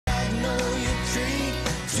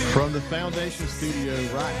From the Foundation Studio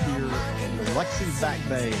right here in the Lexi Back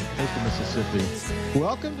Bay in coastal Mississippi,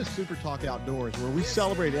 welcome to SuperTalk Outdoors, where we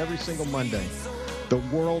celebrate every single Monday the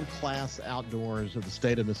world-class outdoors of the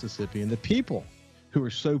state of Mississippi and the people who are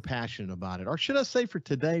so passionate about it. Or should I say for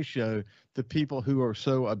today's show, the people who are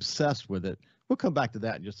so obsessed with it. We'll come back to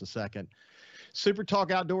that in just a second.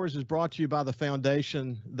 SuperTalk Outdoors is brought to you by the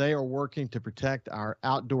Foundation. They are working to protect our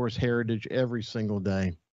outdoors heritage every single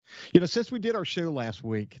day. You know, since we did our show last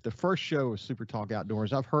week, the first show of Super Talk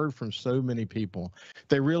Outdoors, I've heard from so many people.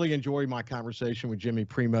 They really enjoyed my conversation with Jimmy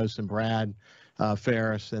Primos and Brad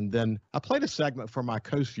Ferris. And then I played a segment for my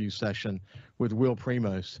Coast View session with Will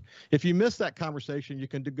Primos. If you missed that conversation, you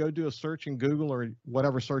can go do a search in Google or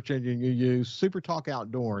whatever search engine you use, Super Talk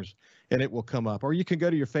Outdoors, and it will come up. Or you can go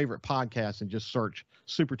to your favorite podcast and just search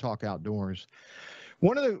Super Talk Outdoors.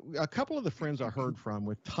 A couple of the friends I heard from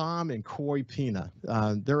with Tom and Coy Pina,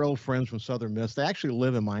 they're old friends from Southern Miss. They actually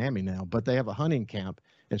live in Miami now, but they have a hunting camp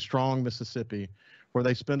in Strong, Mississippi, where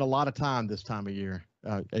they spend a lot of time this time of year,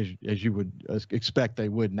 as you would expect they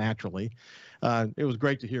would naturally. It was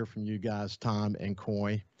great to hear from you guys, Tom and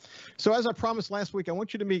Coy. So as I promised last week, I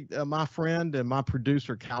want you to meet my friend and my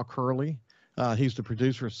producer, Cal Curley. He's the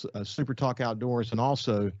producer of Super Talk Outdoors and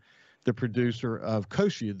also the producer of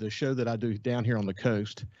Coast View, the show that I do down here on the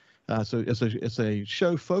coast. So it's a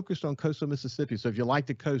show focused on coastal Mississippi. So if you like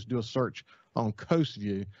the coast, do a search on Coast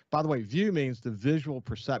View. By the way, view means the visual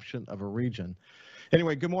perception of a region.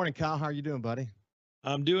 Anyway, good morning, Kyle. How are you doing, buddy?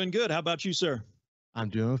 I'm doing good. How about you, sir? I'm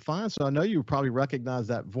doing fine. So I know you probably recognize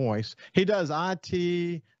that voice. He does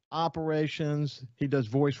IT, operations. He does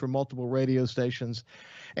voice for multiple radio stations.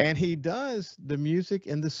 And he does the music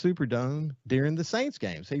in the Superdome during the Saints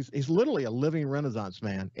games. He's literally a living Renaissance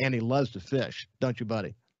man, and he loves to fish, don't you,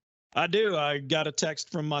 buddy? I do. I got a text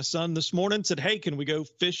from my son this morning, said, hey, can we go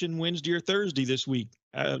fishing Wednesday or Thursday this week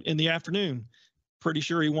in the afternoon? Pretty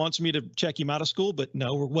sure he wants me to check him out of school, but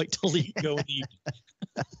no, we'll wait till he go and eat.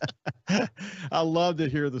 I love to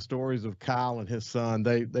hear the stories of Kyle and his son.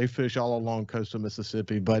 They fish all along coastal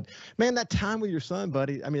Mississippi. But, man, that time with your son,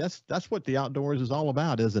 buddy, I mean, that's what the outdoors is all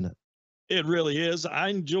about, isn't it? It really is. I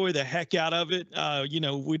enjoy the heck out of it.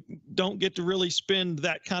 We don't get to really spend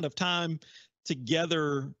that kind of time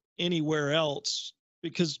together anywhere else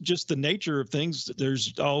because just the nature of things,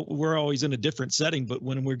 we're always in a different setting. But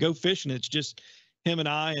when we go fishing, it's just him and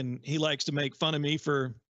I, and he likes to make fun of me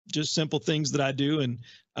for just simple things that I do, and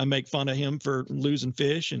I make fun of him for losing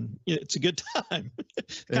fish, and it's a good time.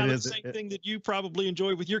 Kind of the same thing that you probably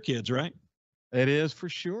enjoy with your kids, right? It is for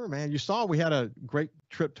sure, man. You saw we had a great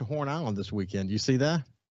trip to Horn Island this weekend. You see that?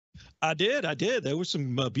 I did. There were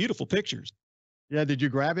some beautiful pictures. Yeah. Did you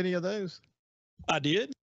grab any of those? I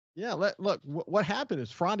did. Yeah. Look, what happened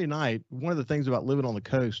is Friday night, one of the things about living on the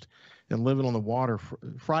coast and living on the water,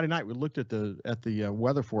 Friday night we looked at the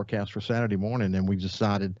weather forecast for Saturday morning, and we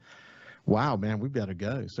decided, wow, man, we've got to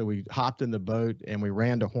go. So we hopped in the boat and we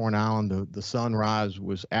ran to Horn Island. The sunrise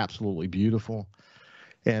was absolutely beautiful.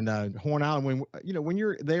 And Horn Island, when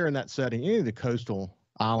you're there in that setting, any of the coastal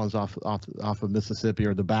islands off of Mississippi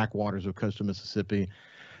or the backwaters of coastal Mississippi,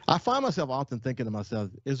 I find myself often thinking to myself,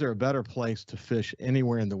 is there a better place to fish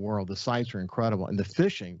anywhere in the world? The sights are incredible. And the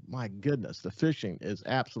fishing, my goodness, the fishing is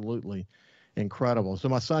absolutely incredible. So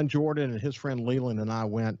my son Jordan and his friend Leland and I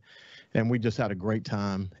went, and we just had a great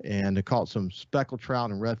time. And caught some speckled trout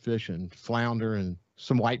and redfish and flounder and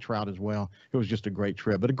some white trout as well. It was just a great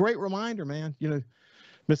trip. But a great reminder, man,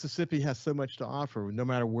 Mississippi has so much to offer. No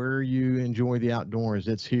matter where you enjoy the outdoors,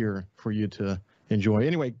 it's here for you to enjoy.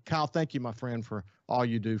 Anyway, Kyle, thank you, my friend, for all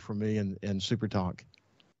you do for me and Super Talk.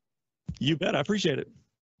 You bet. I appreciate it.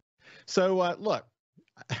 So, look,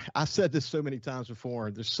 I've said this so many times before.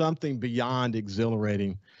 There's something beyond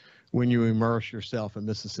exhilarating when you immerse yourself in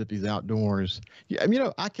Mississippi's outdoors.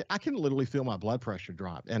 I can literally feel my blood pressure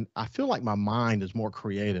drop, and I feel like my mind is more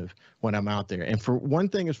creative when I'm out there. And for one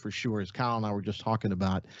thing is for sure, as Kyle and I were just talking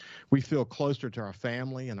about, we feel closer to our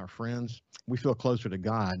family and our friends. We feel closer to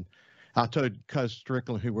God. I told Cuz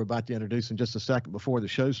Strickland, who we're about to introduce in just a second before the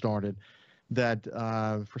show started, that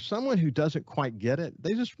for someone who doesn't quite get it,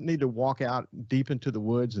 they just need to walk out deep into the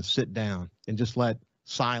woods and sit down and just let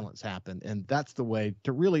silence happen. And that's the way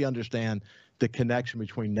to really understand the connection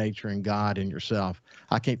between nature and God and yourself.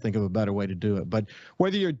 I can't think of a better way to do it. But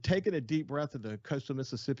whether you're taking a deep breath of the coastal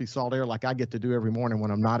Mississippi salt air like I get to do every morning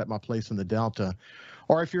when I'm not at my place in the Delta,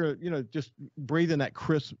 or if you're, just breathing that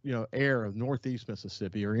crisp, air of Northeast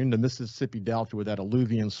Mississippi or in the Mississippi Delta with that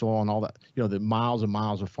alluvial soil and all that, the miles and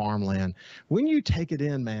miles of farmland, when you take it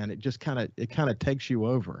in, man, it just kind of takes you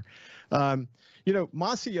over.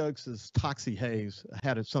 Mossy Oaks' Toxey Haas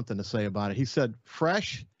had something to say about it. He said,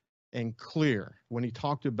 fresh, and clear when he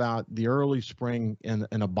talked about the early spring in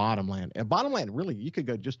a bottomland. And bottomland, really, you could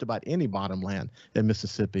go just about any bottomland in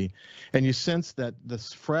Mississippi, and you sense that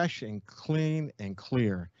this fresh and clean and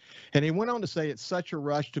clear. And he went on to say it's such a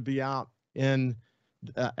rush to be out in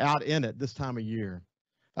it this time of year.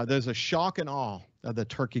 There's a shock and awe of the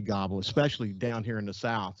turkey gobble, especially down here in the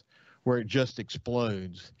South, where it just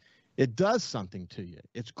explodes. It does something to you.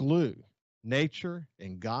 It's glue, nature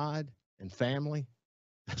and God and family.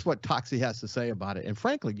 That's what Toxey has to say about it. And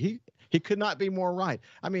frankly, he could not be more right.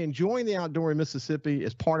 I mean, enjoying the outdoor in Mississippi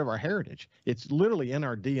is part of our heritage. It's literally in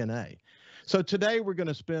our DNA. So today we're going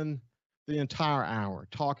to spend the entire hour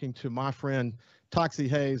talking to my friend Toxey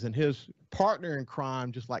Haas and his partner in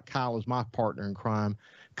crime, just like Kyle is my partner in crime,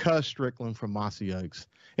 Cuz Strickland from Mossy Oaks.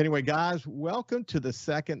 Anyway, guys, welcome to the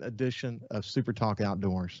second edition of SuperTalk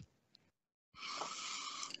Outdoors.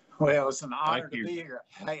 Well, it's an honor to be here.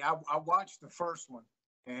 Hey, I watched the first one,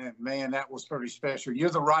 and man, that was pretty special. You're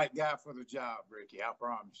the right guy for the job, Ricky. I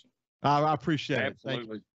promise you. I appreciate it. Absolutely.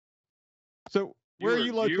 Thank you. So, where are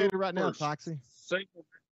you located right now, Toxey?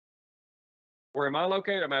 Where am I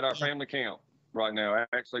located? I'm at our family camp right now.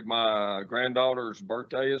 Actually, my granddaughter's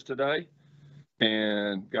birthday is today,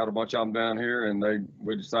 and got a bunch of them down here, and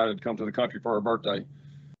we decided to come to the country for her birthday.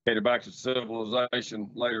 Headed back to civilization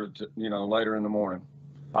later in the morning.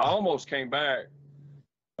 I almost came back,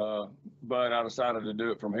 but I decided to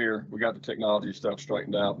do it from here. We got the technology stuff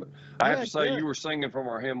straightened out. But I have to say, you were singing from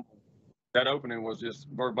our hymn. That opening was just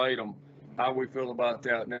verbatim how we feel about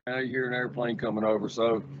that. Now you hear an airplane coming over,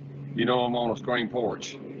 so you know I'm on a screen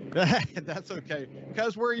porch. That's okay.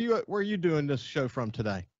 Cuz, where are you doing this show from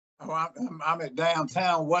today? Oh, I'm at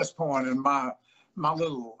downtown West Point, and my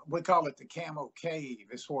little, we call it the Camo Cave.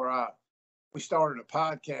 It's where we started a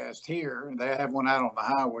podcast here, and they have one out on the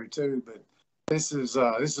highway too. But this is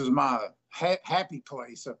my happy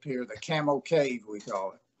place up here, the Camo Cave, we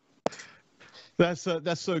call it.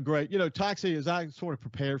 That's so great. You know, Toxey, as I sort of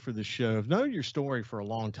prepared for this show, I've known your story for a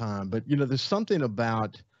long time, but you know, there's something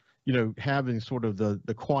about, you know, having sort of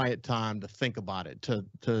the quiet time to think about it,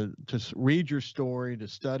 to read your story, to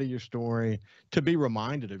study your story, to be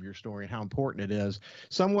reminded of your story and how important it is.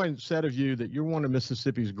 Someone said of you that you're one of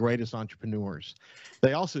Mississippi's greatest entrepreneurs.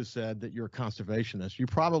 They also said that you're a conservationist. You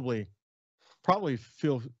probably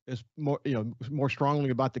feel as more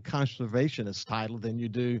strongly about the conservationist title than you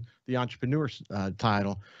do the entrepreneur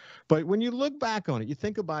title. But when you look back on it, you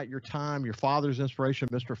think about your time, your father's inspiration,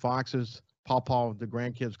 Mr. Fox's, Paw, the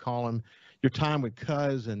grandkids call him, your time with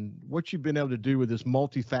Cuz, and what you've been able to do with this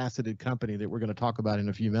multifaceted company that we're going to talk about in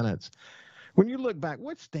a few minutes. When you look back,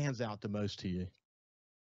 what stands out the most to you?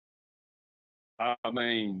 I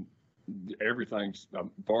mean, everything's, as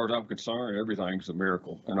far as I'm concerned, everything's a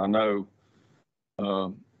miracle. And I know,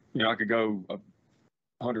 I could go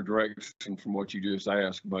 100 directions from what you just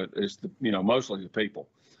asked, but it's mostly the people.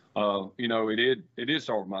 It did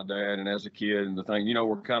start with my dad and as a kid, and the thing,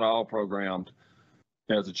 we're kind of all programmed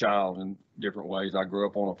as a child in different ways. I grew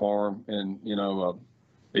up on a farm, and,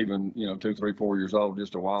 even, 2, 3, 4 years old,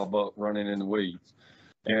 just a wild buck running in the weeds.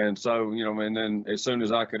 And so, and then as soon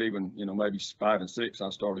as I could even, maybe 5 and 6, I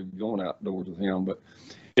started going outdoors with him. But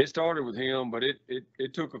it started with him, but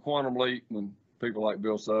it took a quantum leap when people like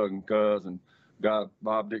Bill Sugg and Cuz and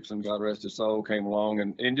Bob Dixon, God rest his soul, came along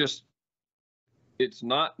and just, it's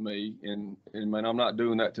not me, and man, I'm not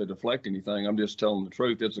doing that to deflect anything. I'm just telling the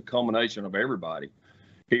truth. It's a combination of everybody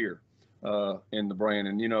here in the brand.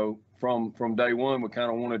 And, from day one, we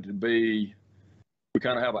kind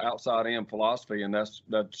of have an outside in philosophy, and that's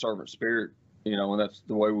that servant spirit, and that's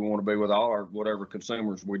the way we want to be with all our whatever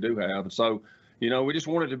consumers we do have. And so, we just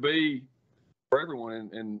wanted to be for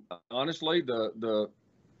everyone. And honestly, the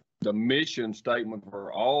mission statement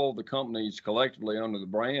for all the companies collectively under the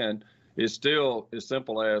brand is still as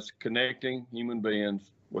simple as connecting human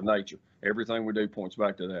beings with nature. Everything we do points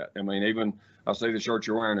back to that. I mean, even I see the shirt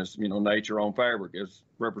you're wearing is, nature on fabric is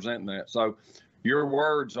representing that. So your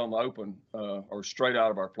words on the open are straight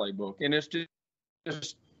out of our playbook. And it's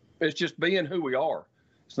just being who we are.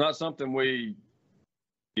 It's not something we,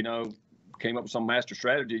 came up with some master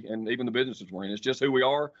strategy, and even the businesses we're in. It's just who we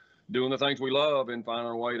are, doing the things we love and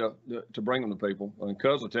finding a way to bring them to people. And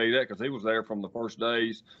Cuz will tell you that because he was there from the first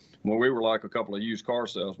days when we were like a couple of used car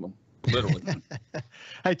salesmen, literally.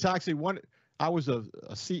 Hey, Toxey, I was a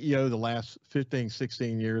CEO the last 15,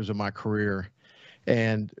 16 years of my career.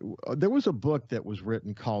 And there was a book that was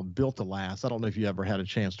written called Built to Last. I don't know if you ever had a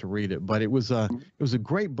chance to read it, but it was a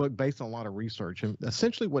great book based on a lot of research. And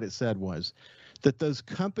essentially what it said was that those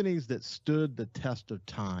companies that stood the test of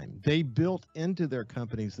time, they built into their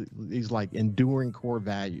companies these like enduring core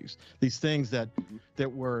values, these things that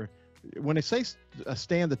were when they say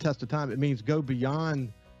stand the test of time, it means go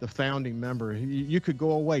beyond the founding member. You could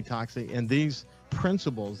go away, Toxey, and these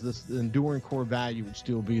principles, this enduring core value would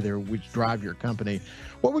still be there, which drive your company.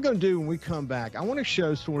 What we're going to do when we come back, I want to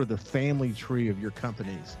show sort of the family tree of your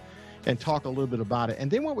companies and talk a little bit about it. And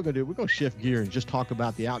then what we're going to do, we're going to shift gear and just talk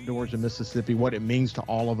about the outdoors in Mississippi, what it means to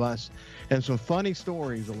all of us, and some funny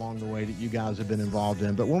stories along the way that you guys have been involved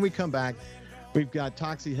in. But when we come back, we've got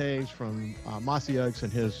Toxey Haas from Mossy Oaks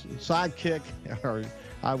and his sidekick, or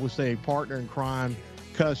I would say partner in crime,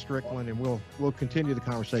 Cuz Strickland, and we'll continue the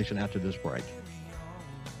conversation after this break.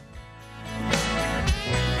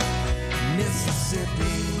 Mississippi.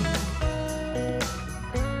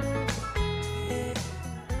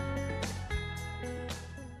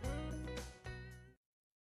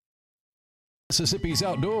 Mississippi's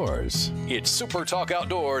Outdoors. It's SuperTalk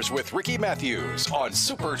Outdoors with Ricky Mathews on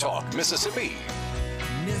SuperTalk Mississippi.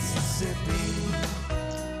 Mississippi.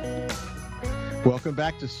 Welcome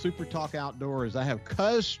back to SuperTalk Outdoors. I have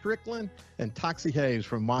Cuz Strickland and Toxey Haas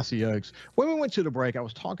from Mossy Oaks. When we went to the break, I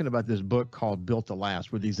was talking about this book called Built to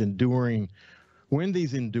Last, where when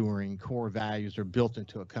these enduring core values are built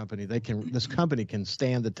into a company, this company can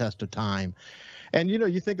stand the test of time. And, you know,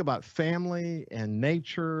 you think about family and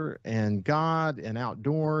nature and God and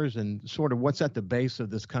outdoors and sort of what's at the base of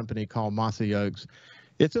this company called Mossy Oaks.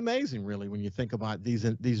 It's amazing, really, when you think about these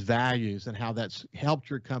values and how that's helped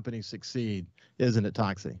your company succeed, isn't it,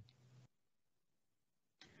 Toxey?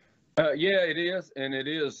 Yeah, it is. And it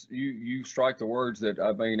is, you strike the words that,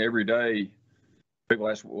 I mean, every day people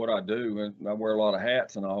ask what I do, and I wear a lot of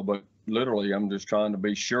hats and all, but literally I'm just trying to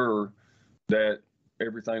be sure that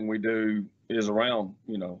everything we do is around,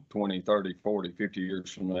 20, 30, 40, 50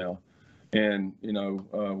 years from now. And,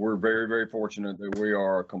 we're very, very fortunate that we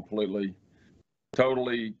are a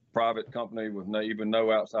totally private company with even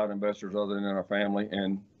no outside investors other than our family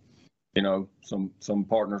and, some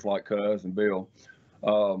partners like Cuz and Bill.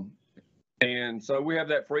 And so we have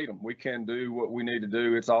that freedom. We can do what we need to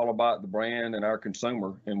do. It's all about the brand and our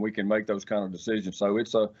consumer, and we can make those kind of decisions. So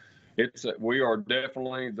we are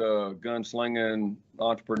definitely the gunslinging,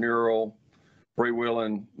 entrepreneurial,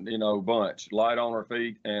 freewheeling, bunch, light on our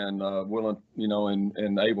feet and willing,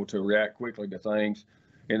 and able to react quickly to things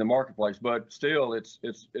in the marketplace. But still, it's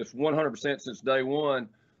 100% since day one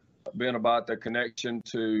been about the connection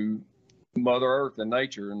to Mother Earth and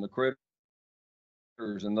nature and the critters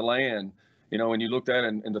and the land. When you looked at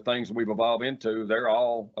it and the things we've evolved into, they're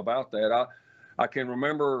all about that. I can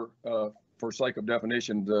remember, for sake of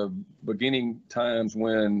definition, the beginning times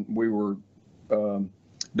when we were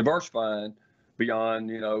diversifying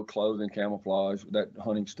beyond, clothing, camouflage, that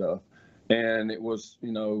hunting stuff. And it was,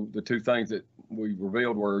 the two things that we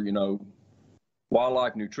revealed were,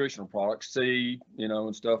 wildlife nutritional products, seed,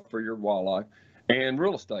 and stuff for your wildlife, and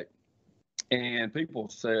real estate. And people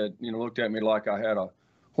said, looked at me like I had a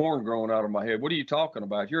horn growing out of my head. What are you talking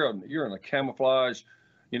about? You're in a camouflage,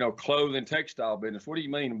 clothing, textile business. What do you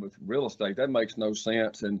mean with real estate? That makes no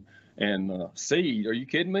sense. And seed, are you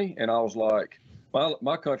kidding me? And I was like,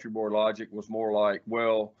 my country boy logic was more like,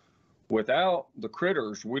 well, without the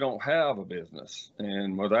critters, we don't have a business.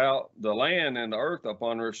 And without the land and the earth up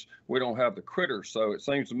under us, we don't have the critters. So it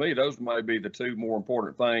seems to me those may be the two more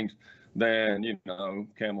important things than,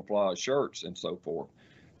 camouflage shirts and so forth.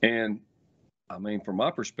 And I mean, from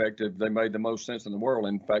my perspective, they made the most sense in the world.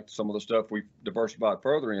 In fact, some of the stuff we've diversified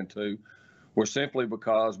further into was simply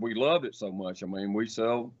because we loved it so much. I mean, we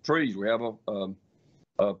sell trees. We have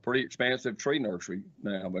a pretty expansive tree nursery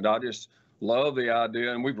now, but I just love the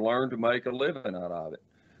idea, and we've learned to make a living out of it.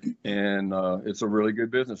 And it's a really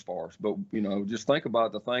good business for us. But, just think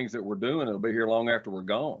about the things that we're doing. It'll be here long after we're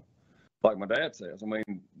gone. Like my dad says, I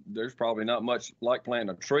mean, there's probably not much like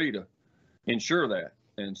planting a tree to ensure that.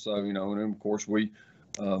 And so, and of course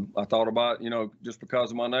I thought about, just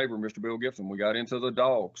because of my neighbor, Mr. Bill Gibson, we got into the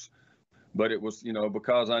dogs, but it was,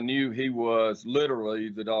 because I knew he was literally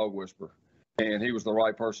the dog whisperer and he was the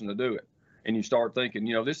right person to do it. And you start thinking,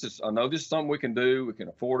 I know this is something we can do. We can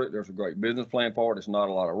afford it. There's a great business plan for it. It's not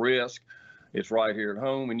a lot of risk. It's right here at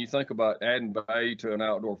home. And you think about adding value to an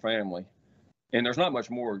outdoor family. And there's not much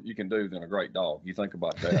more you can do than a great dog. You think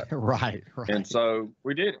about that. Right. And so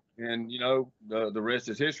we did it. And, the rest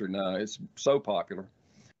is history now. It's so popular.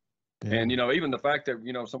 Yeah. And, even the fact that,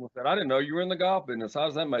 someone said, I didn't know you were in the golf business. How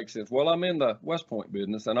does that make sense? Well, I'm in the West Point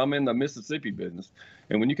business and I'm in the Mississippi business.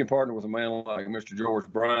 And when you can partner with a man like Mr. George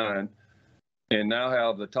Bryan and now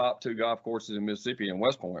have the top 2 golf courses in Mississippi and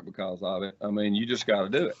West Point because of it, I mean, you just got to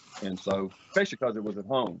do it. And so, especially because it was at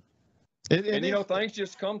home. Things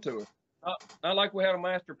just come to us. Not like we had a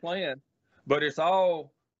master plan, but it's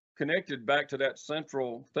all connected back to that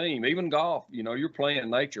central theme. Even golf, you know, you're playing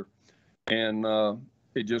nature, and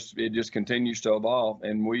it just continues to evolve.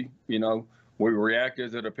 And we react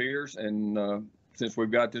as it appears. And since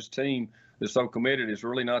we've got this team that's so committed, it's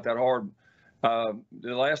really not that hard.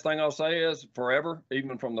 The last thing I'll say is forever,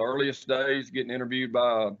 even from the earliest days, getting interviewed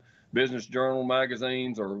by business journal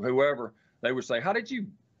magazines or whoever, they would say, how did you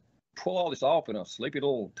pull all this off in a sleepy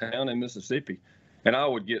little town in Mississippi? And I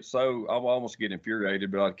would almost get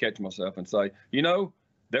infuriated, but I'd catch myself and say, you know,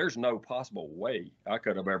 there's no possible way I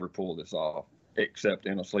could have ever pulled this off except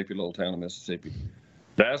in a sleepy little town in Mississippi.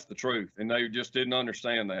 That's the truth. And they just didn't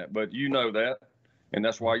understand that. But you know that. And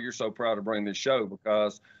that's why you're so proud to bring this show,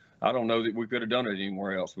 because I don't know that we could have done it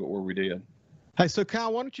anywhere else but where we did. Hey, so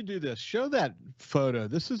Kyle, why don't you do this? Show that photo.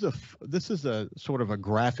 This is a sort of a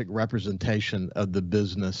graphic representation of the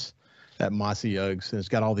business at Mossy Oaks, and it's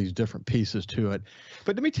got all these different pieces to it.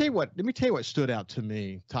 But let me tell you what stood out to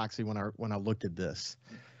me, Toxey, when I looked at this.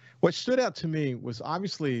 What stood out to me was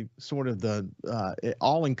obviously sort of the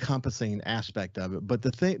all-encompassing aspect of it, but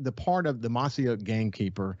the part of the Mossy Oak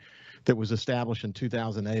Gamekeeper that was established in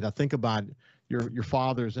 2008. I think about your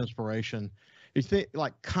father's inspiration. You think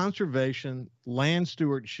like conservation, land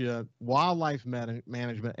stewardship, wildlife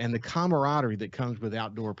management, and the camaraderie that comes with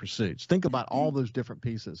outdoor pursuits. Think about all those different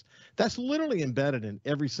pieces. That's literally embedded in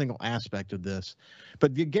every single aspect of this.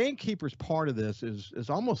 But the gamekeeper's part of this is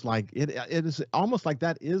almost like it is almost like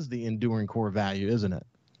that is the enduring core value, isn't it?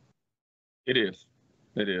 It is.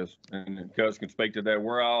 It is. And Cuz can speak to that.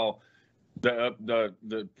 We're all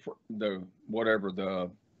the whatever the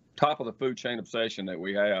top of the food chain obsession that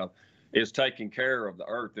we have is taking care of the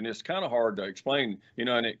earth. And it's kind of hard to explain, you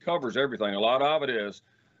know, and it covers everything. A lot of it is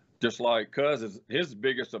just like Cuz his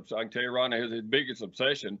biggest, I can tell you, Ronnie, his biggest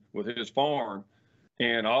obsession with his farm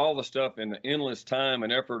and all the stuff and the endless time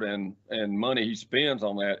and effort and money he spends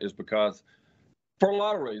on that is because, for a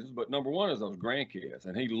lot of reasons, but number one is those grandkids,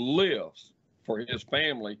 and he lives for his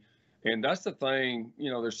family. And that's the thing,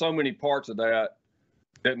 you know, there's so many parts of that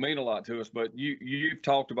mean a lot to us, but you've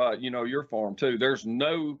talked about, you know, your farm too. There's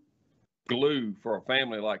no glue for a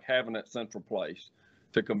family like having that central place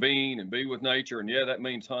to convene and be with nature. And yeah, that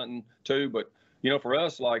means hunting too. But, you know, for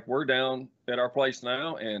us, like we're down at our place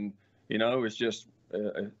now, and, you know, it's just,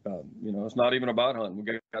 you know, it's not even about hunting.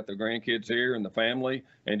 We got the grandkids here and the family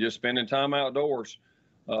and just spending time outdoors.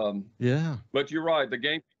 Yeah. But you're right. The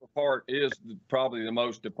gamekeeper part is probably the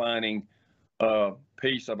most defining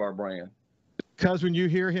piece of our brand. Because when you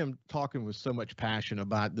hear him talking with so much passion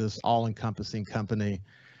about this all-encompassing company,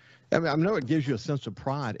 I mean, I know it gives you a sense of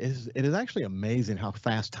pride. It is actually amazing how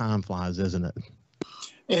fast time flies, isn't it?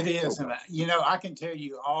 It is. And, you know, I can tell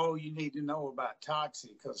you all you need to know about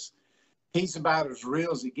Toxey because he's about as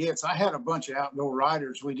real as it gets. I had a bunch of outdoor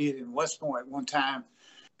riders we did in West Point one time,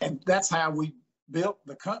 and that's how we built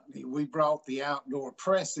the company. We brought the outdoor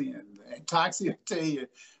press in. And Toxey, I tell you,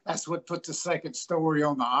 that's what put the second story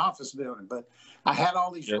on the office building. But I had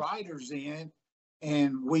all these riders in,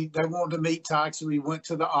 and they wanted to meet Toxey. We went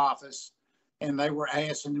to the office, and they were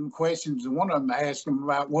asking him questions. And one of them asked him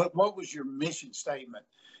about what was your mission statement?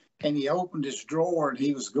 And he opened his drawer, and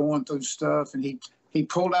he was going through stuff, and he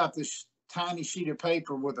pulled out this tiny sheet of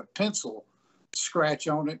paper with a pencil scratch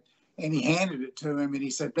on it, and he handed it to him, and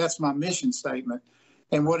he said, "That's my mission statement."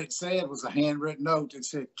 And what it said was a handwritten note that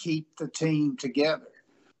said, "Keep the team together."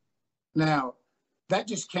 Now, that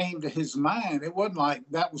just came to his mind. It wasn't like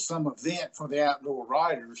that was some event for the outdoor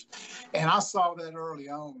riders. And I saw that early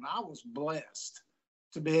on. I was blessed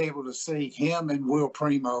to be able to see him and Will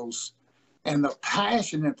Primos and the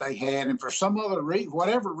passion that they had. And for some other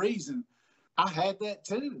whatever reason, I had that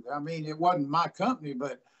too. I mean, it wasn't my company,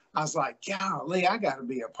 but I was like, golly, I got to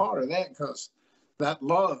be a part of that because that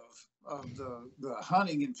love of the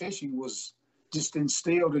hunting and fishing was just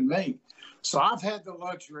instilled in me. So I've had the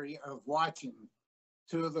luxury of watching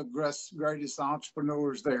two of the greatest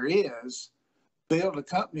entrepreneurs there is build a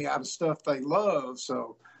company out of stuff they love.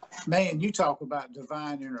 So, man, you talk about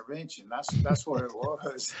divine intervention. That's what it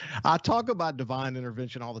was. I talk about divine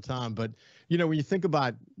intervention all the time, but you know, when you think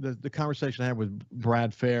about the conversation I had with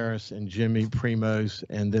Brad Ferris and Jimmy Primos,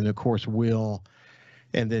 and then of course Will,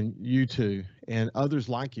 and then you two and others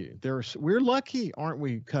like you, we're lucky, aren't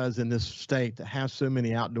we, cuz in this state to have so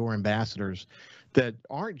many outdoor ambassadors that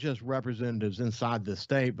aren't just representatives inside the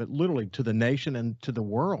state, but literally to the nation and to the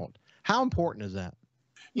world. How important is that?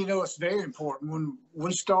 You know, it's very important. When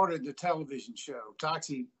we started the television show,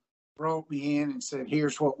 Toxey brought me in and said,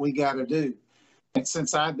 "Here's what we got to do." And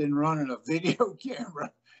since I've been running a video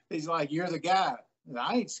camera, he's like, "You're the guy." And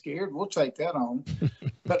I ain't scared. We'll take that on.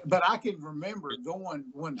 But I can remember going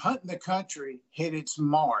when Hunting the Country hit its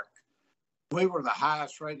mark. We were the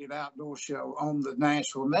highest rated outdoor show on the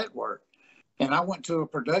Nashville network. And I went to a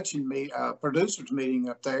producers meeting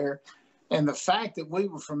up there. And the fact that we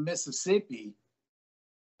were from Mississippi,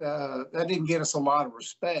 that didn't get us a lot of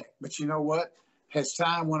respect. But you know what? As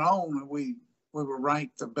time went on, we were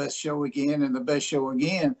ranked the best show again and the best show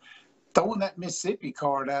again. Throwing that Mississippi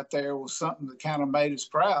card out there was something that kind of made us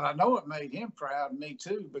proud. I know it made him proud, and me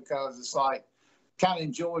too, because it's like kind of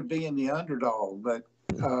enjoyed being the underdog. But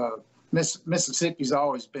Mississippi's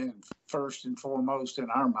always been first and foremost in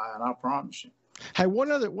our mind, I promise you. Hey,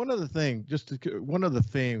 one other thing, one other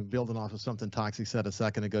thing, building off of something Toxey said a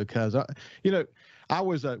second ago, because I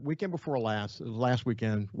was weekend before last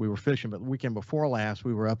weekend we were fishing, but the weekend before last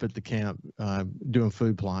we were up at the camp doing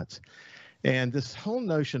food plots, and this whole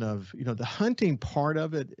notion of the hunting part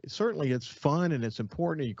of it, certainly it's fun and it's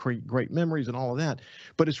important and you create great memories and all of that,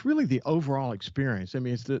 but it's really the overall experience. I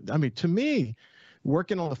mean, to me,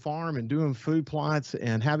 working on the farm and doing food plots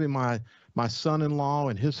and having my son-in-law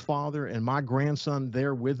and his father and my grandson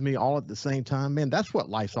there with me all at the same time, man, that's what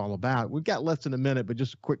life's all about. We've got less than a minute, but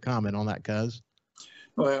just a quick comment on that, cuz.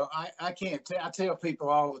 Well, I can't I tell people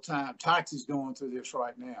all the time, Toxey's going through this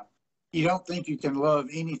right now. You don't think you can love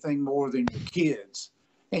anything more than your kids,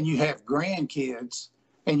 and you have grandkids,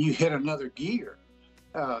 and you hit another gear.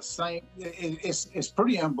 It's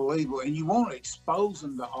pretty unbelievable, and you want to expose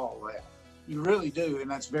them to all that. You really do,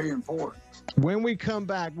 and that's very important. When we come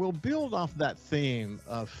back, we'll build off that theme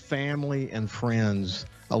of family and friends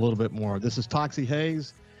a little bit more. This is Toxey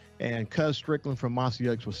Haas and Cuz Strickland from Mossy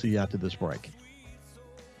Oaks. We'll see you after this break.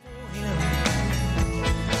 I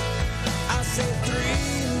said 3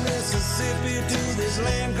 Mississippi to this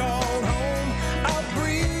land called home. I'll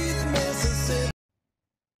breathe Mississippi.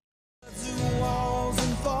 Two walls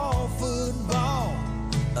and fall football.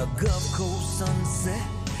 A Gulf Coast sunset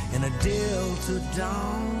and a Delta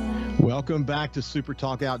dawn. Welcome back to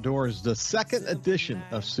SuperTalk Outdoors, the second edition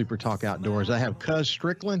of SuperTalk Outdoors. I have Cuz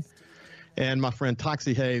Strickland and my friend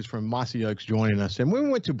Toxey Haas from Mossy Oaks joining us. And when we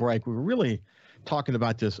went to break, we were really talking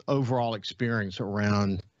about this overall experience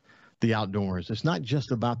around the outdoors. It's not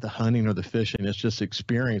just about the hunting or the fishing. It's just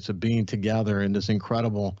experience of being together in this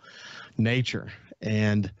incredible nature.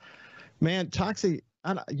 And man, Toxey,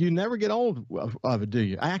 you never get old of it, do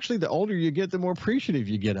you? Actually, the older you get, the more appreciative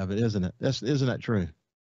you get of it, isn't it? Isn't that true?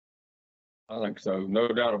 I think so. No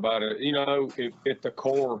doubt about it. At the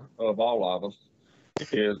core of all of us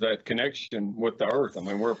is that connection with the earth. I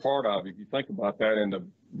mean, we're a part of it. If you think about that in the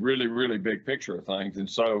really, really big picture of things. And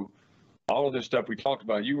so all of this stuff we talked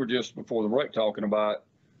about, you were just before the break talking about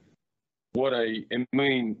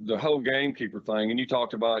the whole gamekeeper thing. And you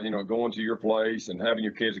talked about, going to your place and having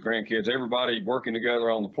your kids and grandkids, everybody working together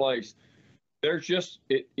on the place. There's just,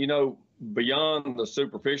 beyond the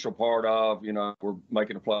superficial part of, we're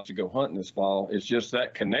making a place to go hunting this fall. It's just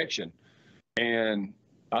that connection. And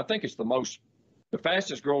I think it's the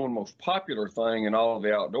fastest growing, most popular thing in all of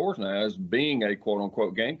the outdoors now is being a quote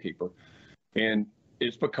unquote gamekeeper. And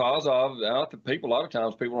it's because of a lot of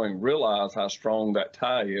times people don't even realize how strong that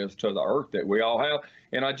tie is to the earth that we all have.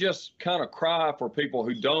 And I just kind of cry for people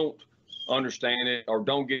who don't understand it or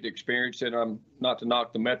don't get to experience it. I'm not to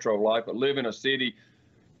knock the metro life, but live in a city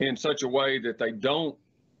in such a way that they don't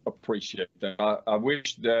appreciate that. I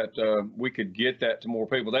wish that we could get that to more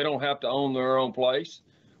people. They don't have to own their own place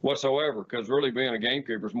whatsoever, because really being a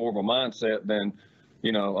gamekeeper is more of a mindset than, I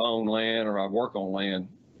own land or I work on land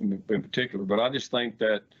in particular. But I just think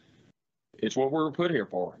that it's what we're put here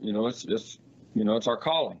for. It's our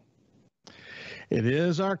calling. It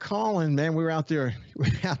is our calling, man. We were out there.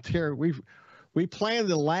 We planned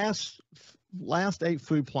the last 8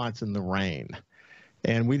 food plots in the rain,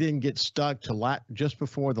 and we didn't get stuck till just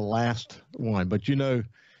before the last one. But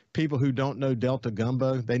people who don't know Delta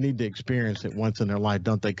gumbo, they need to experience it once in their life,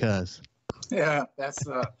 don't they, Cuz? Yeah, that's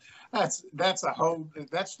a whole,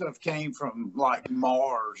 that stuff came from like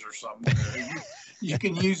Mars or something. You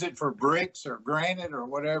can use it for bricks or granite or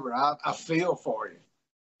whatever. I feel for you.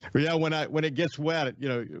 Yeah, when it gets wet,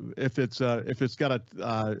 if it's got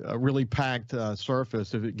a really packed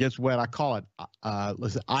surface, if it gets wet, I call it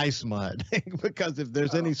ice mud because if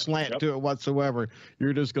there's any slant to it whatsoever,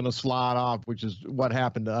 you're just going to slide off, which is what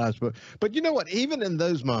happened to us. But you know what? Even in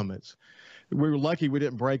those moments, we were lucky we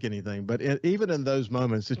didn't break anything. But even in those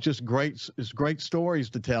moments, it's just great. It's great stories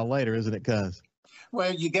to tell later, isn't it, Cuz?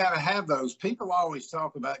 Well, you got to have those. People always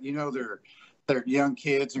talk about, their young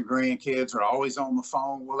kids and grandkids are always on the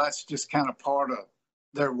phone. Well, that's just kind of part of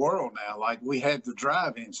their world now. Like we had the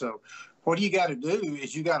drive-in. So what you got to do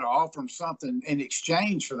is you got to offer them something in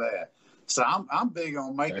exchange for that. So I'm big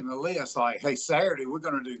on making a list like, hey, Saturday, we're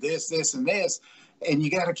going to do this, this, and this. And you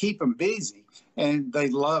got to keep them busy. And they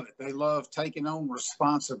love it. They love taking on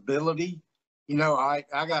responsibility. You know, I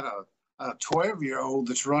got a 12-year-old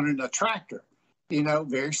that's running a tractor, you know,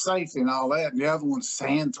 very safe and all that. And the other one's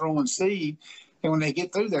sand throwing seed. And when they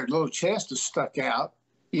get through, their little chest is stuck out.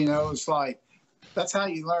 You know, it's like, that's how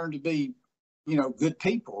you learn to be, you know, good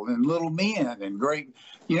people and little men and great.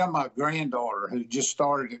 You know, my granddaughter who just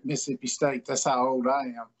started at Mississippi State, that's how old I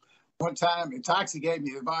am. One time, and Toxey gave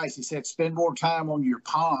me advice. He said, spend more time on your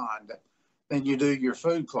pond than you do your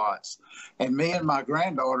food plots. And me and my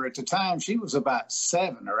granddaughter at the time, she was about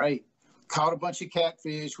 7 or 8, caught a bunch of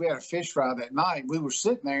catfish. We had a fish fry that night. We were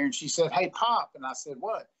sitting there and she said, hey, Pop. And I said,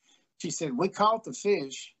 what? She said, we caught the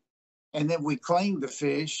fish and then we cleaned the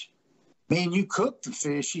fish. Me and you cooked the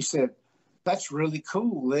fish. She said, that's really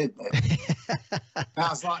cool, isn't it? And I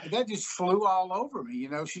was like, that just flew all over me. You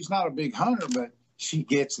know, she's not a big hunter, but she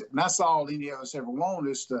gets it. And that's all any of us ever want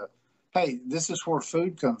is to, hey, this is where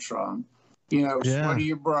food comes from. You know, sweat of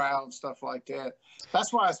your brow and stuff like that.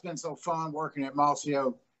 That's why it's been so fun working at Mossy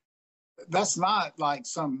Oak. That's not like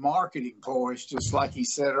some marketing ploy. It's just like he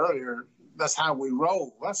said earlier, that's how we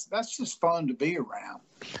roll. That's just fun to be around.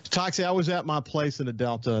 Toxey, I was at my place in the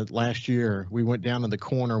Delta last year. We went down to the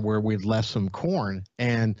corner where we'd left some corn,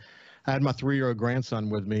 and I had my 3-year-old grandson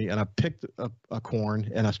with me, and I picked a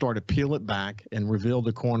corn, and I started to peel it back and revealed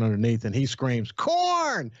the corn underneath, and he screams,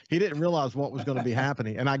 corn! He didn't realize what was going to be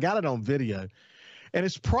happening, and I got it on video. And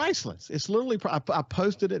it's priceless. It's literally, I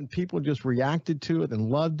posted it, and people just reacted to it and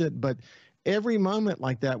loved it, but every moment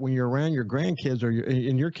like that when you're around your grandkids or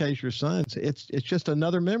in your case, your sons, it's just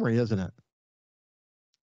another memory, isn't it?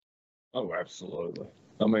 Oh, absolutely.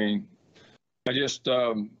 I mean, we just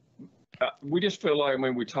feel like, I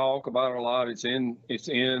mean, we talk about it a lot. It's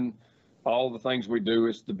in all the things we do.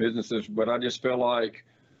 It's the businesses, but I just feel like,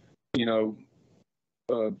 you know,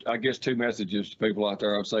 I guess 2 messages to people out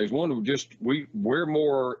there I would say is, one, we're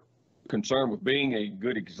more concerned with being a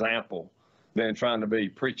good example than trying to be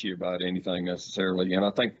preachy about anything necessarily. And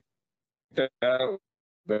I think that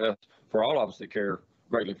best for all of us that care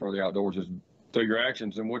greatly for the outdoors is through your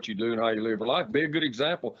actions and what you do and how you live your life. Be a good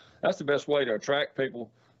example. That's the best way to attract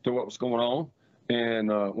people to what's going on and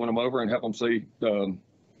win them over and help them see the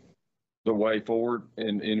way forward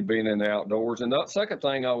in being in the outdoors. And the second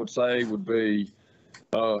thing I would say would be,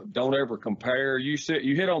 don't ever compare. You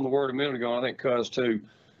hit on the word a minute ago, and I think Cuz too,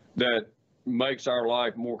 that makes our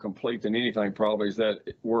life more complete than anything probably is that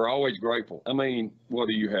we're always grateful. I mean,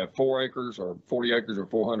 whether you have 4 acres or 40 acres or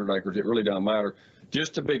 400 acres, it really doesn't matter.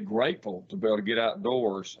 Just to be grateful to be able to get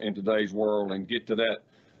outdoors in today's world and get to that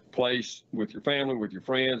place with your family, with your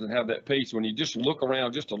friends, and have that peace. When you just look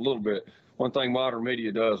around just a little bit, one thing modern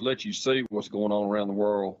media does, let you see what's going on around the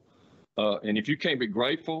world. And if you can't be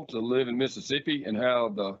grateful to live in Mississippi and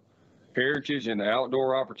have the heritage and the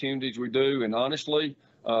outdoor opportunities we do, and honestly,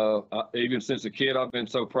 even since a kid, I've been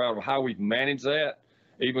so proud of how we've managed that.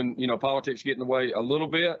 Even, you know, politics get in the way a little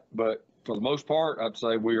bit, but for the most part, I'd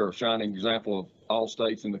say we are a shining example of all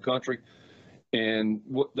states in the country. And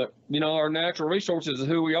our natural resources is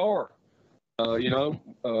who we are.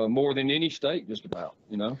 More than any state, just about,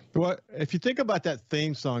 you know. Well, if you think about that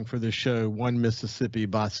theme song for this show, One Mississippi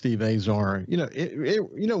by Steve Azar,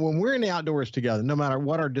 when we're in the outdoors together, no matter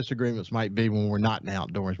what our disagreements might be when we're not in the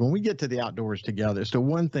outdoors, when we get to the outdoors together, it's the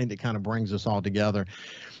one thing that kind of brings us all together.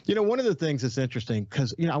 You know, one of the things that's interesting,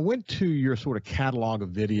 because, I went to your sort of catalog of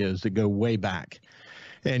videos that go way back.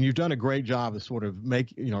 And you've done a great job of sort of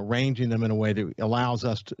arranging them in a way that allows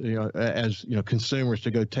us to, as consumers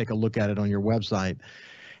to go take a look at it on your website.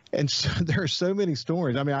 And so there are so many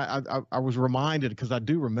stories. I mean, I was reminded, because I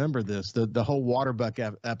do remember this, the whole water buck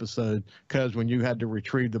episode, because when you had to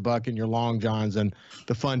retrieve the buck in your long johns and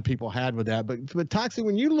the fun people had with that. But Toxey,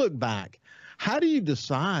 when you look back, how do you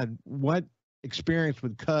decide what experience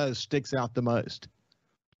with Cuz sticks out the most?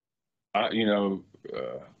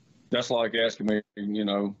 That's like asking me,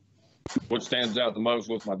 what stands out the most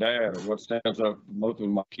with my dad or what stands out the most with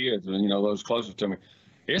my kids and, those closest to me.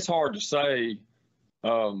 It's hard to say.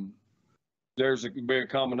 There's be a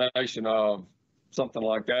combination of something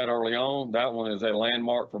like that early on. That one is a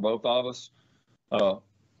landmark for both of us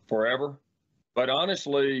forever. But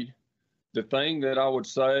honestly, the thing that I would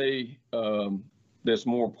say that's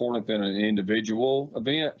more important than an individual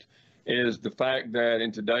event is the fact that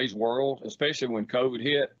in today's world, especially when COVID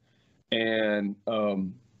hit, and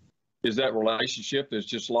is that relationship that's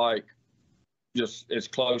just as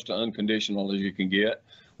close to unconditional as you can get.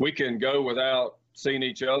 We can go without seeing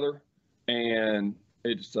each other, and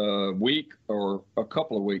it's a week or a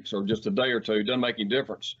couple of weeks or just a day or two. It doesn't make any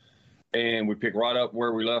difference. and we pick right up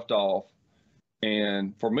where we left off.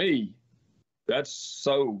 And for me, that's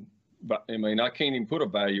so, I mean, I can't even put a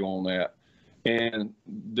value on that. And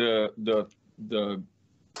the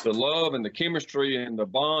love and the chemistry and the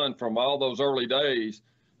bond from all those early days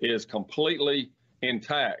is completely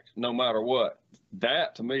intact, no matter what.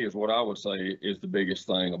 That, to me, is what I would say is the biggest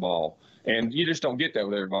thing of all. And you just don't get that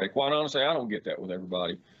with everybody. Quite honestly, I don't get that with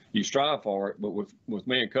everybody. You strive for it, but with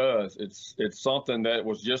me and Cuz, it's something that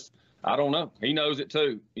was just, I don't know. He knows it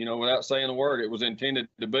too. You know, without saying a word, it was intended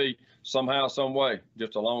to be somehow, some way,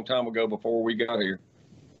 just a long time ago before we got here.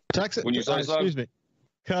 Texas, When you say so, excuse me,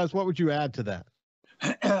 Cuz, what would you add to that?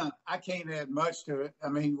 I can't add much to it. I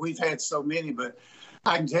mean, we've had so many, but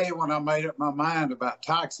I can tell you when I made up my mind about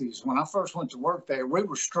Toxey's, when I first went to work there, we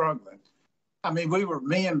were struggling. I mean,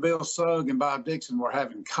 me and Bill Sugg and Bob Dixon were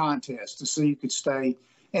having contests to see who could stay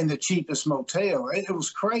in the cheapest motel. It was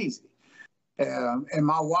crazy. And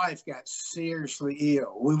my wife got seriously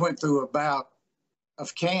ill. We went through a bout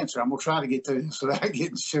of cancer. I'm going to try to get through this without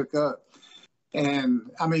getting shook up. And,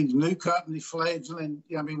 I mean, new company, fledgling,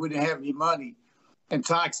 I mean, we didn't have any money. And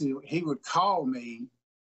Toxey, he would call me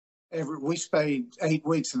we stayed 8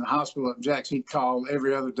 weeks in the hospital at Jackson. He'd call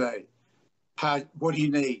every other day. What do you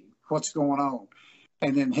need? What's going on?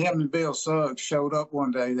 And then him and Bill Suggs showed up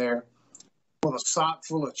one day there with a sock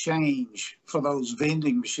full of change for those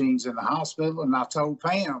vending machines in the hospital. And I told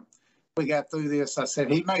Pam, we got through this. I said,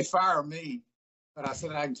 he may fire me, but I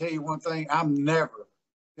said, I can tell you one thing, I'm never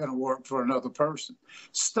going to work for another person.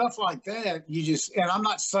 Stuff like that, and I'm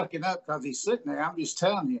not sucking up because he's sitting there. I'm just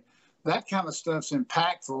telling you, that kind of stuff's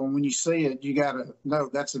impactful. And when you see it, you got to know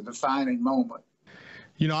that's a defining moment.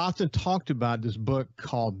 You know, I often talked about this book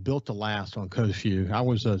called Built to Last on Coast View. I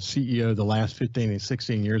was a CEO the last 15 and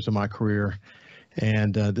 16 years of my career.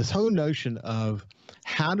 And this whole notion of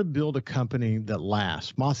how to build a company that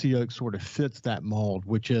lasts, Mossy Oak sort of fits that mold,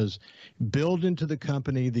 which is build into the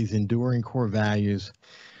company these enduring core values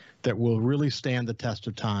that will really stand the test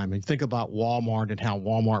of time. And think about Walmart and how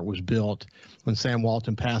Walmart was built. When Sam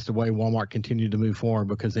Walton passed away, Walmart continued to move forward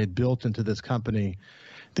because they'd built into this company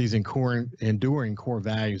these enduring core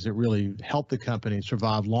values that really helped the company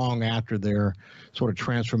survive long after their sort of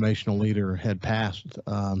transformational leader had passed.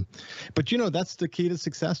 But, you know, that's the key to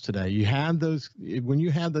success today. You have those, when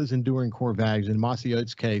you have those enduring core values, in Mossy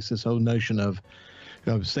Oak's case, this whole notion of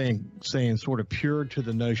saying sort of pure to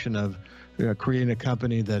the notion of creating a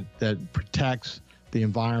company that protects the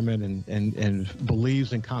environment and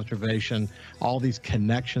believes in conservation, all these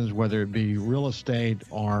connections, whether it be real estate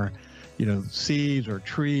or, you know, seeds or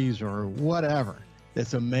trees or whatever.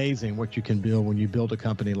 It's amazing what you can build when you build a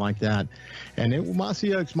company like that. And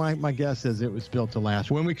Mossy Oaks, my guess is it was built to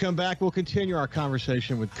last. When we come back, we'll continue our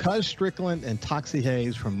conversation with Cuz Strickland and Toxey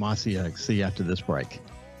Haas from Mossy Oaks. See you after this break.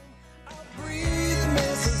 Breathe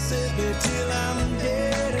Mississippi till I'm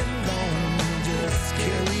dead and gone. Just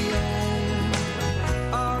carry on.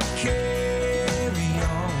 I'll carry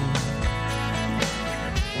on.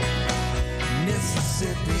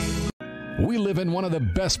 Mississippi. We live in one of the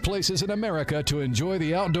best places in America to enjoy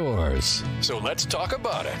the outdoors. So let's talk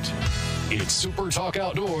about it. It's Super Talk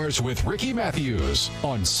Outdoors with Ricky Mathews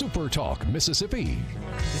on Super Talk Mississippi.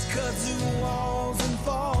 It's kudzu walls and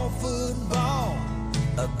fall football.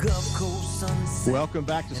 A Gulf Coast sunset. Welcome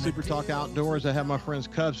back to Super Talk Outdoors. I have my friends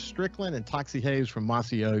Cuz Strickland and Toxey Haas from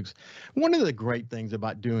Mossy Oaks. One of the great things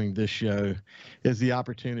about doing this show is the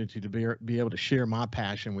opportunity to be able to share my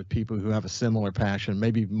passion with people who have a similar passion,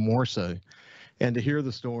 maybe more so, and to hear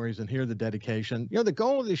the stories and hear the dedication. You know, the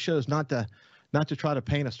goal of this show is not to try to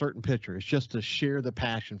paint a certain picture. It's just to share the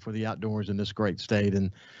passion for the outdoors in this great state.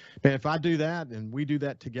 And man, if I do that and we do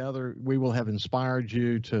that together, we will have inspired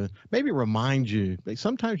you to maybe remind you.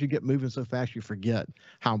 Sometimes you get moving so fast you forget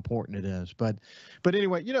how important it is. But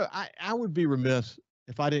anyway, you know, I would be remiss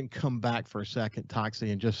if I didn't come back for a second,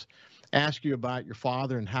 Toxey, and just ask you about your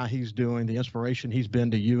father and how he's doing, the inspiration he's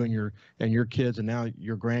been to you and your kids and now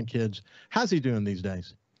your grandkids. How's he doing these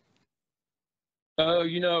days?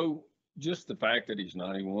 You know, just the fact that he's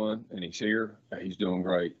 91 and he's here, he's doing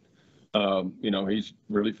great. You know, he's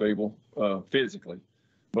really feeble physically,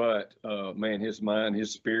 but man, his mind,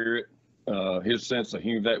 his spirit, his sense of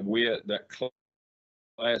humor, that wit, that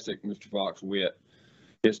classic Mr. Fox wit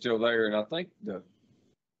is still there. And I think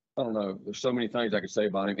I don't know, there's so many things I could say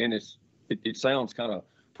about him. And it sounds kind of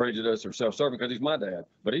prejudiced or self-serving because he's my dad,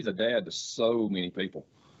 but he's a dad to so many people.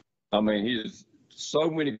 I mean, he's so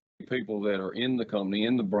many people that are in the company,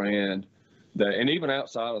 in the brand, and even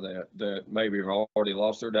outside of that maybe have already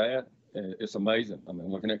lost their dad. It's amazing. I mean,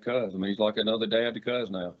 looking at Cuz, I mean, he's like another dad to Cuz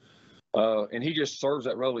now. And he just serves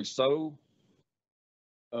that role. He's so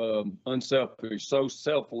unselfish, so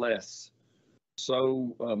selfless.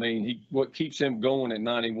 So, I mean, what keeps him going at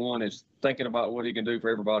 91 is thinking about what he can do for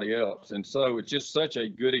everybody else. And so it's just such a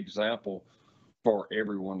good example for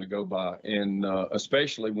everyone to go by. And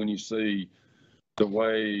especially when you see the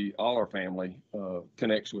way all our family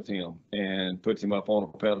connects with him and puts him up on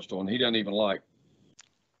a pedestal. And he doesn't even like,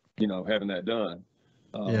 having that done.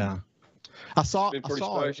 Yeah.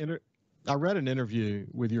 I read an interview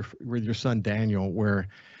with your son, Daniel, where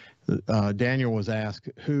Daniel was asked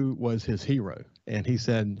who was his hero, and he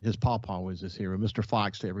said his pawpaw was his hero, Mr.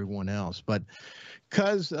 Fox to everyone else. But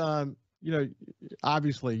because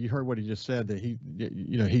obviously you heard what he just said, that he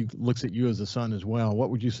looks at you as a son as well.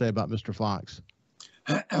 What would you say about Mr. Fox?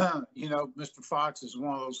 Mr. Fox is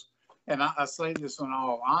one of those, and I say this in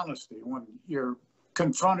all honesty, when you're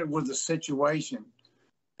confronted with a situation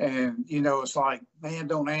and, it's like, man,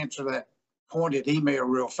 don't answer that pointed email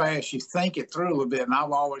real fast. You think it through a little bit. And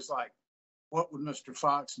I'm always like, what would Mr.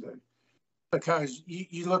 Fox do? Because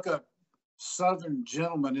you look up Southern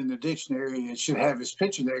gentleman in the dictionary, it should have his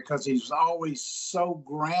picture there, because he's always so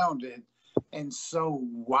grounded and so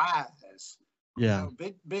wise. Yeah.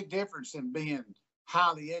 Big difference in being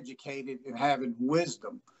highly educated and having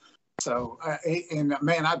wisdom. So,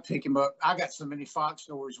 man, I'd pick him up. I got so many Fox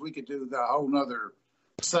stories. We could do the whole nother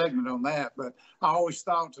segment on that. But I always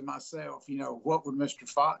thought to myself, what would Mr.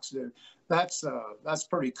 Fox do? That's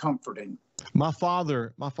pretty comforting. My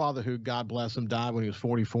father, who God bless him, died when he was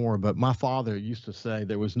 44. But my father used to say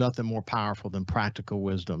there was nothing more powerful than practical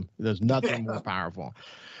wisdom. There's nothing more powerful.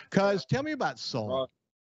 Cuz tell me about soul.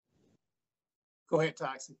 Go ahead,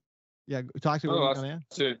 Toxey. Yeah, Toxey, what are you going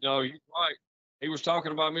to add? No, you're right. He was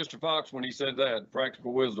talking about Mr. Fox when he said that,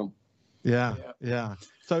 practical wisdom. Yeah.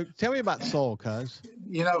 So tell me about soul, cuz.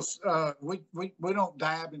 We don't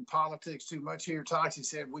dab in politics too much here. Toxey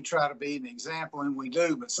said we try to be an example, and we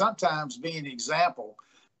do. But sometimes being an example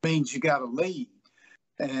means you got to lead.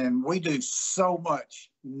 And we do so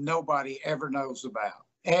much nobody ever knows about,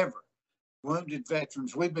 ever. Wounded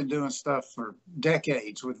veterans. We've been doing stuff for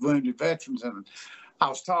decades with wounded veterans. And I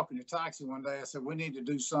was talking to Toxey one day. I said, we need to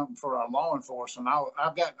do something for our law enforcement.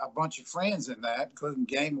 I've got a bunch of friends in that, including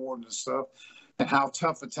game wardens and stuff, and how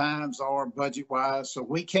tough the times are budget-wise. So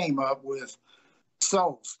we came up with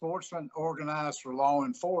SOL, Sportsmen Organized for Law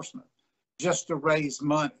Enforcement, just to raise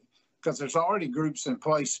money, because there's already groups in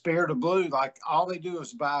place. Spirit of Blue, like all they do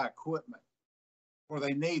is buy equipment where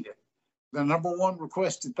they need it. The number one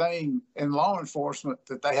requested thing in law enforcement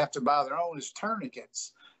that they have to buy their own is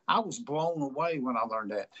tourniquets. I was blown away when I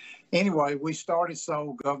learned that. Anyway, we started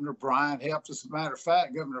SOL. Governor Bryant helped us. As a matter of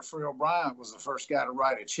fact, Governor Friel Bryant was the first guy to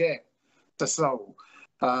write a check to SOL.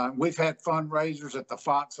 We've had fundraisers at the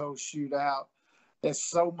Foxhole Shootout. There's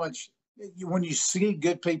so much. When you see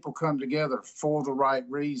good people come together for the right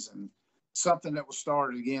reason, something that was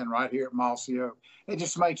started again right here at Mossy Oak, it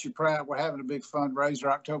just makes you proud. We're having a big fundraiser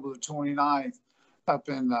October the 29th up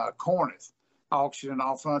in Corinth, auctioning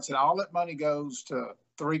off funds. And all that money goes to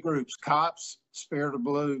 3 groups: Cops, Spirit of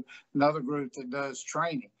Blue, another group that does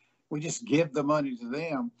training. We just give the money to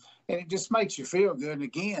them, and it just makes you feel good. And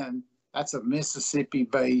again, that's a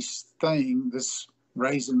Mississippi-based thing that's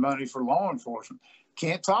raising money for law enforcement.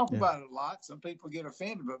 Can't talk about it a lot. Some people get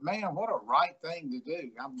offended, but man, what a right thing to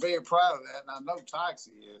do. I'm very proud of that, and I know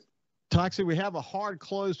Toxey is. Toxey, we have a hard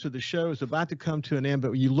close to the show. It's about to come to an end,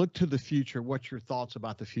 but when you look to the future, what's your thoughts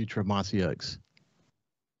about the future of Mossy Oaks?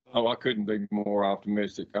 Oh, I couldn't be more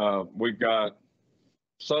optimistic. We've got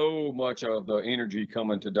so much of the energy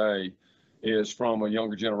coming today is from a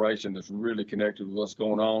younger generation that's really connected with what's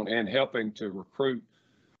going on and helping to recruit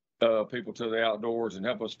people to the outdoors and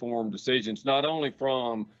help us form decisions, not only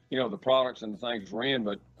from, the products and the things we're in,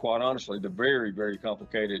 but quite honestly, the very, very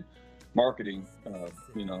complicated marketing,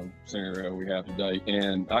 scenario we have today.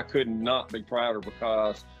 And I could not be prouder,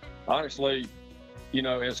 because honestly,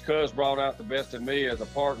 as Cuz brought out the best in me as a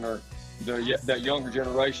partner, that younger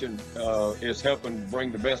generation is helping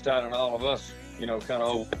bring the best out in all of us, kind of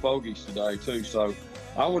old fogies today too. So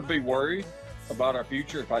I would be worried about our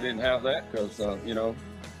future if I didn't have that, because,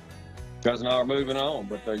 Cuz and I are moving on.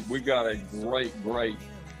 But we've got a great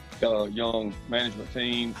young management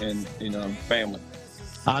team and, family.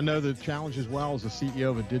 I know the challenge as well as the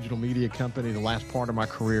CEO of a digital media company, the last part of my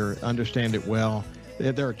career, understand it well.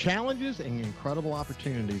 There are challenges and incredible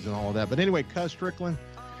opportunities and all of that. But anyway, Cuz Strickland,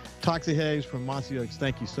 Toxey Haas from Mossy Oaks,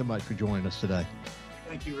 thank you so much for joining us today.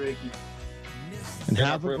 Thank you, Ricky. And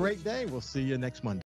have a great day. We'll see you next Monday.